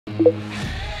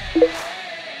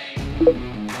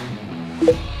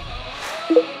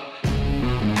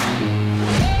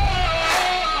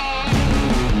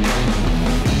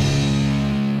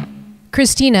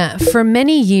Christina, for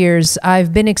many years,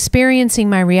 I've been experiencing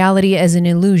my reality as an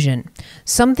illusion,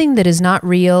 something that is not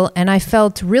real, and I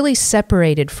felt really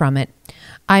separated from it.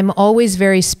 I'm always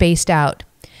very spaced out.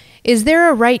 Is there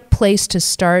a right place to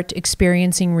start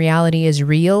experiencing reality as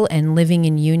real and living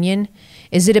in union?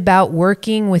 Is it about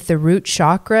working with the root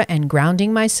chakra and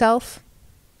grounding myself?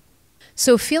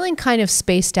 So feeling kind of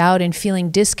spaced out and feeling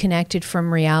disconnected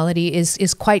from reality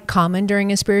is quite common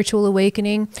during a spiritual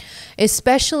awakening,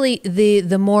 especially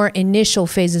the more initial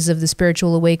phases of the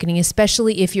spiritual awakening,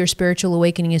 especially if your spiritual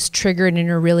awakening is triggered in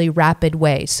a really rapid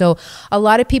way. So a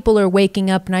lot of people are waking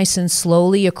up nice and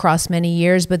slowly across many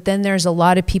years, but then there's a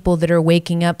lot of people that are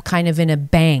waking up kind of in a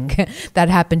bang. That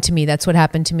happened to me. That's what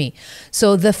happened to me.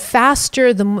 So the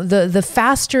faster the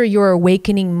faster your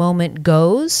awakening moment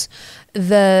goes,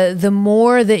 the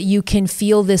more that you can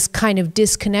feel this kind of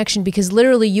disconnection, because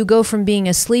literally you go from being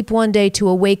asleep one day to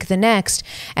awake the next.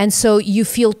 And so you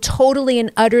feel totally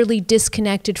and utterly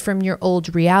disconnected from your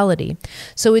old reality.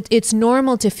 So it's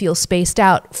normal to feel spaced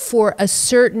out for a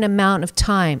certain amount of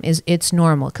time. It's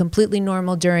normal, completely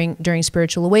normal during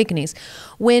spiritual awakenings.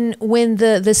 When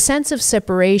the sense of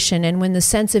separation and when the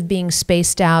sense of being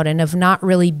spaced out and of not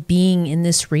really being in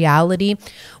this reality,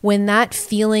 when that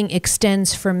feeling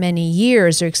extends for many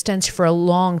years or extends for a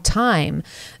long time,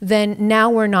 then now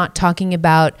we're not talking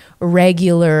about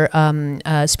regular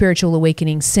spiritual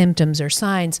awakening symptoms or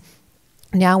signs.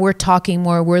 Now we're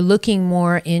looking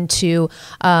more into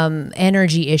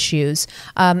energy issues.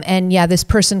 And yeah, this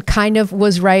person kind of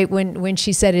was right when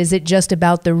she said, is it just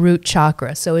about the root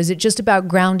chakra? So is it just about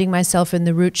grounding myself in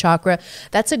the root chakra?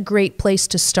 That's a great place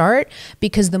to start,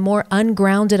 because the more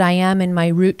ungrounded I am in my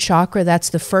root chakra, that's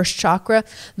the first chakra,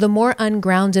 the more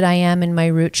ungrounded I am in my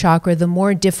root chakra, the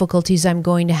more difficulties I'm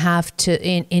going to have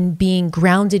in being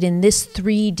grounded in this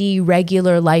 3D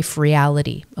regular life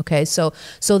reality. Okay, so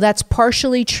that's partially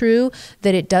true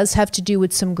that it does have to do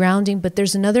with some grounding, but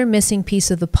there's another missing piece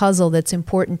of the puzzle that's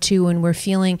important too when we're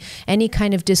feeling any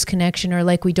kind of disconnection, or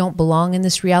like we don't belong in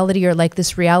this reality, or like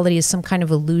this reality is some kind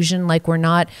of illusion, like we're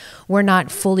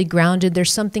not fully grounded.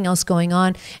 There's something else going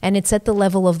on, and it's at the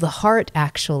level of the heart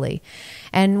actually.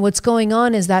 And what's going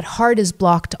on is that heart is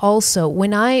blocked also.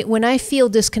 When I feel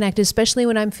disconnected, especially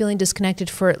when I'm feeling disconnected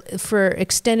for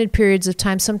extended periods of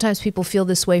time, sometimes people feel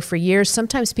this way for years.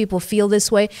 Sometimes people feel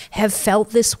this way, have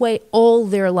felt this way all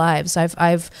their lives.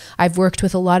 I've worked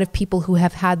with a lot of people who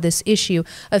have had this issue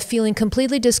of feeling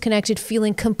completely disconnected,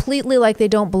 feeling completely like they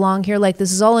don't belong here, like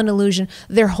this is all an illusion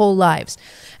their whole lives.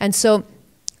 And so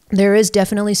there is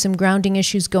definitely some grounding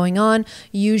issues going on.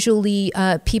 Usually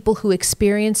people who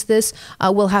experience this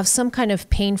will have some kind of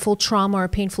painful trauma or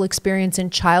painful experience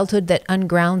in childhood that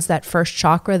ungrounds that first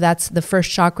chakra. That's the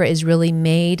first chakra is really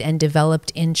made and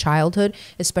developed in childhood,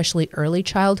 especially early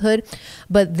childhood.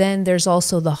 But then there's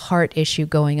also the heart issue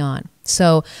going on.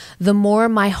 So the more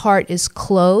my heart is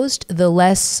closed, the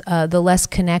less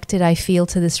connected I feel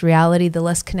to this reality, the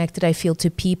less connected I feel to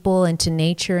people and to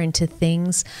nature and to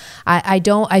things.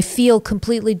 I feel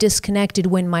completely disconnected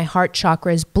when my heart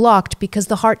chakra is blocked, because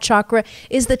the heart chakra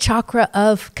is the chakra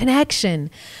of connection.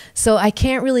 So I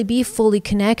can't really be fully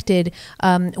connected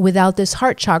without this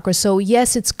heart chakra. So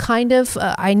yes, it's kind of,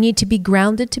 I need to be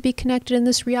grounded to be connected in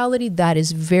this reality. That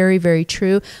is very, very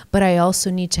true. But I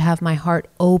also need to have my heart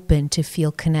open to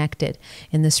feel connected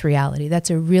in this reality. That's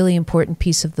a really important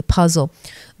piece of the puzzle.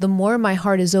 The more my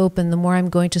heart is open, the more I'm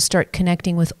going to start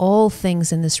connecting with all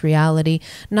things in this reality,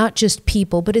 not just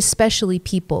people, but especially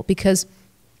people, because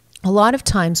a lot of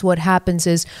times what happens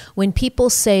is when people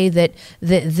say that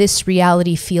this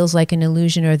reality feels like an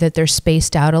illusion or that they're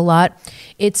spaced out a lot,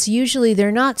 it's usually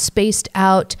they're not spaced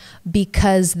out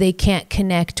because they can't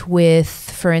connect with,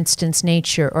 for instance,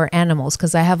 nature or animals.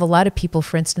 Because I have a lot of people,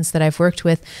 for instance, that I've worked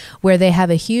with where they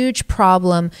have a huge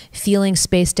problem feeling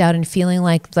spaced out and feeling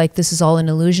like this is all an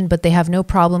illusion, but they have no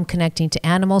problem connecting to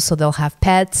animals. So they'll have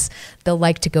pets, they'll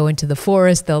like to go into the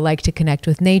forest, they'll like to connect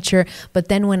with nature. But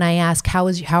then when I ask, how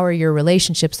are your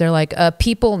relationships, they're like,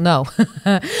 people, no.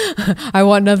 I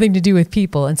want nothing to do with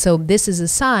people. And so this is a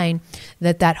sign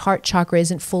that heart chakra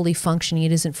isn't fully functioning,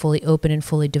 it isn't fully open and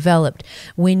fully developed.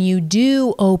 When you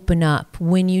do open up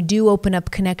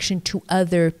connection to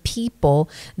other people,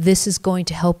 this is going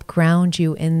to help ground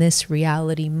you in this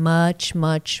reality much,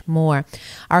 much more.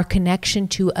 Our connection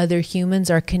to other humans,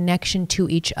 our connection to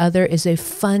each other is a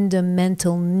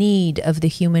fundamental need of the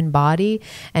human body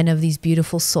and of these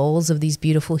beautiful souls, of these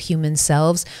beautiful human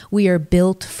selves. We are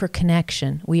built for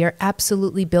connection. We are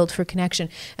absolutely built for connection.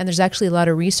 And there's actually a lot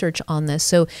of research on this.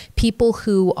 So people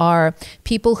who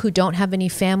don't have any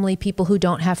family, people who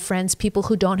don't have friends, people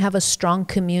who don't have a strong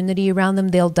community around them,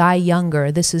 they'll die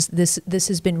younger. This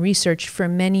has been researched for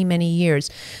many, many years.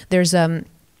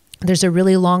 There's a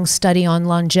really long study on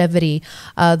longevity,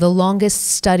 the longest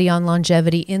study on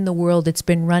longevity in the world. It's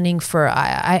been running for,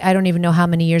 I don't even know how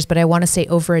many years, but I want to say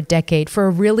over a decade, for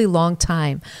a really long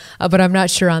time. But I'm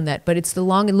not sure on that. But it's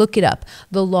look it up.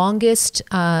 The longest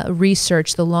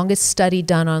research, the longest study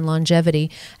done on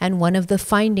longevity. And one of the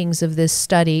findings of this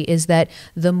study is that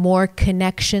the more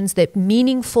connections, that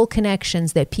meaningful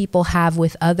connections that people have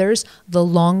with others, the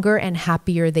longer and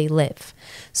happier they live.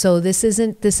 So this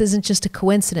isn't just a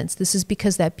coincidence. This is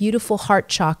because that beautiful heart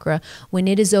chakra, when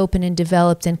it is open and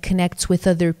developed and connects with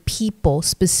other people,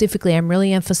 specifically, I'm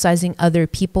really emphasizing other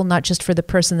people, not just for the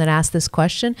person that asked this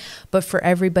question, but for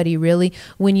everybody really.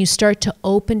 When you start to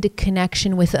open to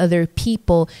connection with other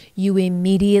people, you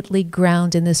immediately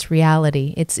ground in this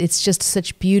reality. It's just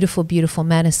such beautiful, beautiful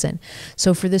medicine.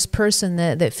 So for this person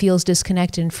that feels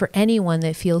disconnected, and for anyone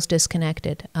that feels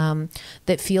disconnected,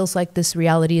 that feels like this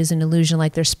reality is an illusion,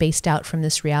 like they're spaced out from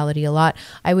this reality a lot,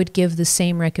 I would give the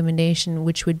same recommendation,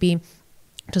 which would be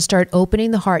to start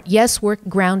opening the heart. Yes, work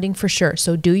grounding for sure.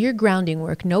 So do your grounding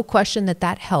work. No question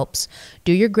that helps.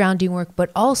 Do your grounding work,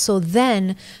 but also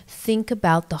then think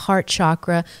about the heart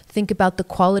chakra. Think about the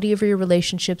quality of your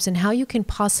relationships and how you can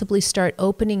possibly start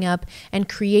opening up and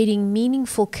creating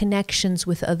meaningful connections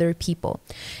with other people.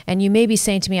 And you may be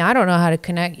saying to me, I don't know how to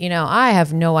connect. I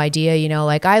have no idea.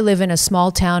 Like I live in a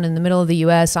small town in the middle of the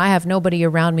US. I have nobody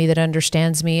around me that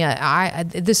understands me.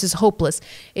 This is hopeless.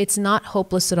 It's not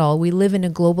hopeless at all. We live in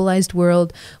a globalized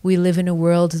world. We live in a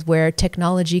world where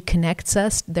technology connects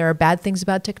us. There are bad things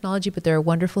about technology, but there are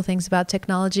wonderful things about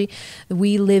technology.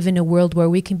 We live in a world where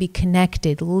we can be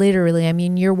connected, literally. I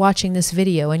mean, you're watching this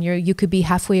video and you could be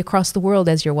halfway across the world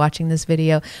as you're watching this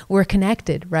video. We're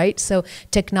connected, right? So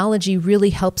technology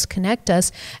really helps connect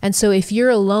us. And so if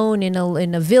you're alone in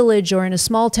a village or in a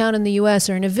small town in the US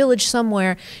or in a village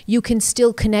somewhere, you can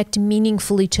still connect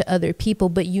meaningfully to other people,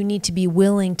 but you need to be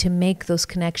willing to make those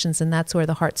connections, and that's where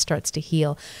the heart starts to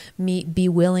heal. Be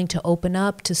willing to open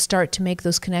up, to start to make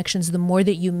those connections. The more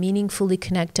that you meaningfully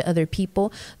connect to other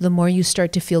people, the more you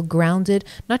start to feel grounded,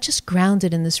 not just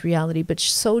grounded in this reality, but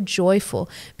so joyful,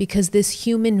 because this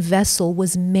human vessel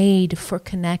was made for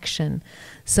connection.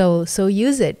 So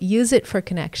use it for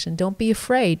connection. Don't be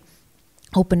afraid.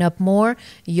 Open up more.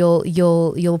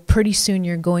 You'll pretty soon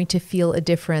you're going to feel a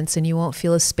difference, and you won't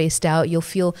feel as spaced out. You'll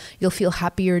feel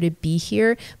happier to be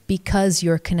here because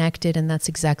you're connected, and that's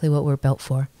exactly what we're built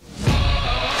for.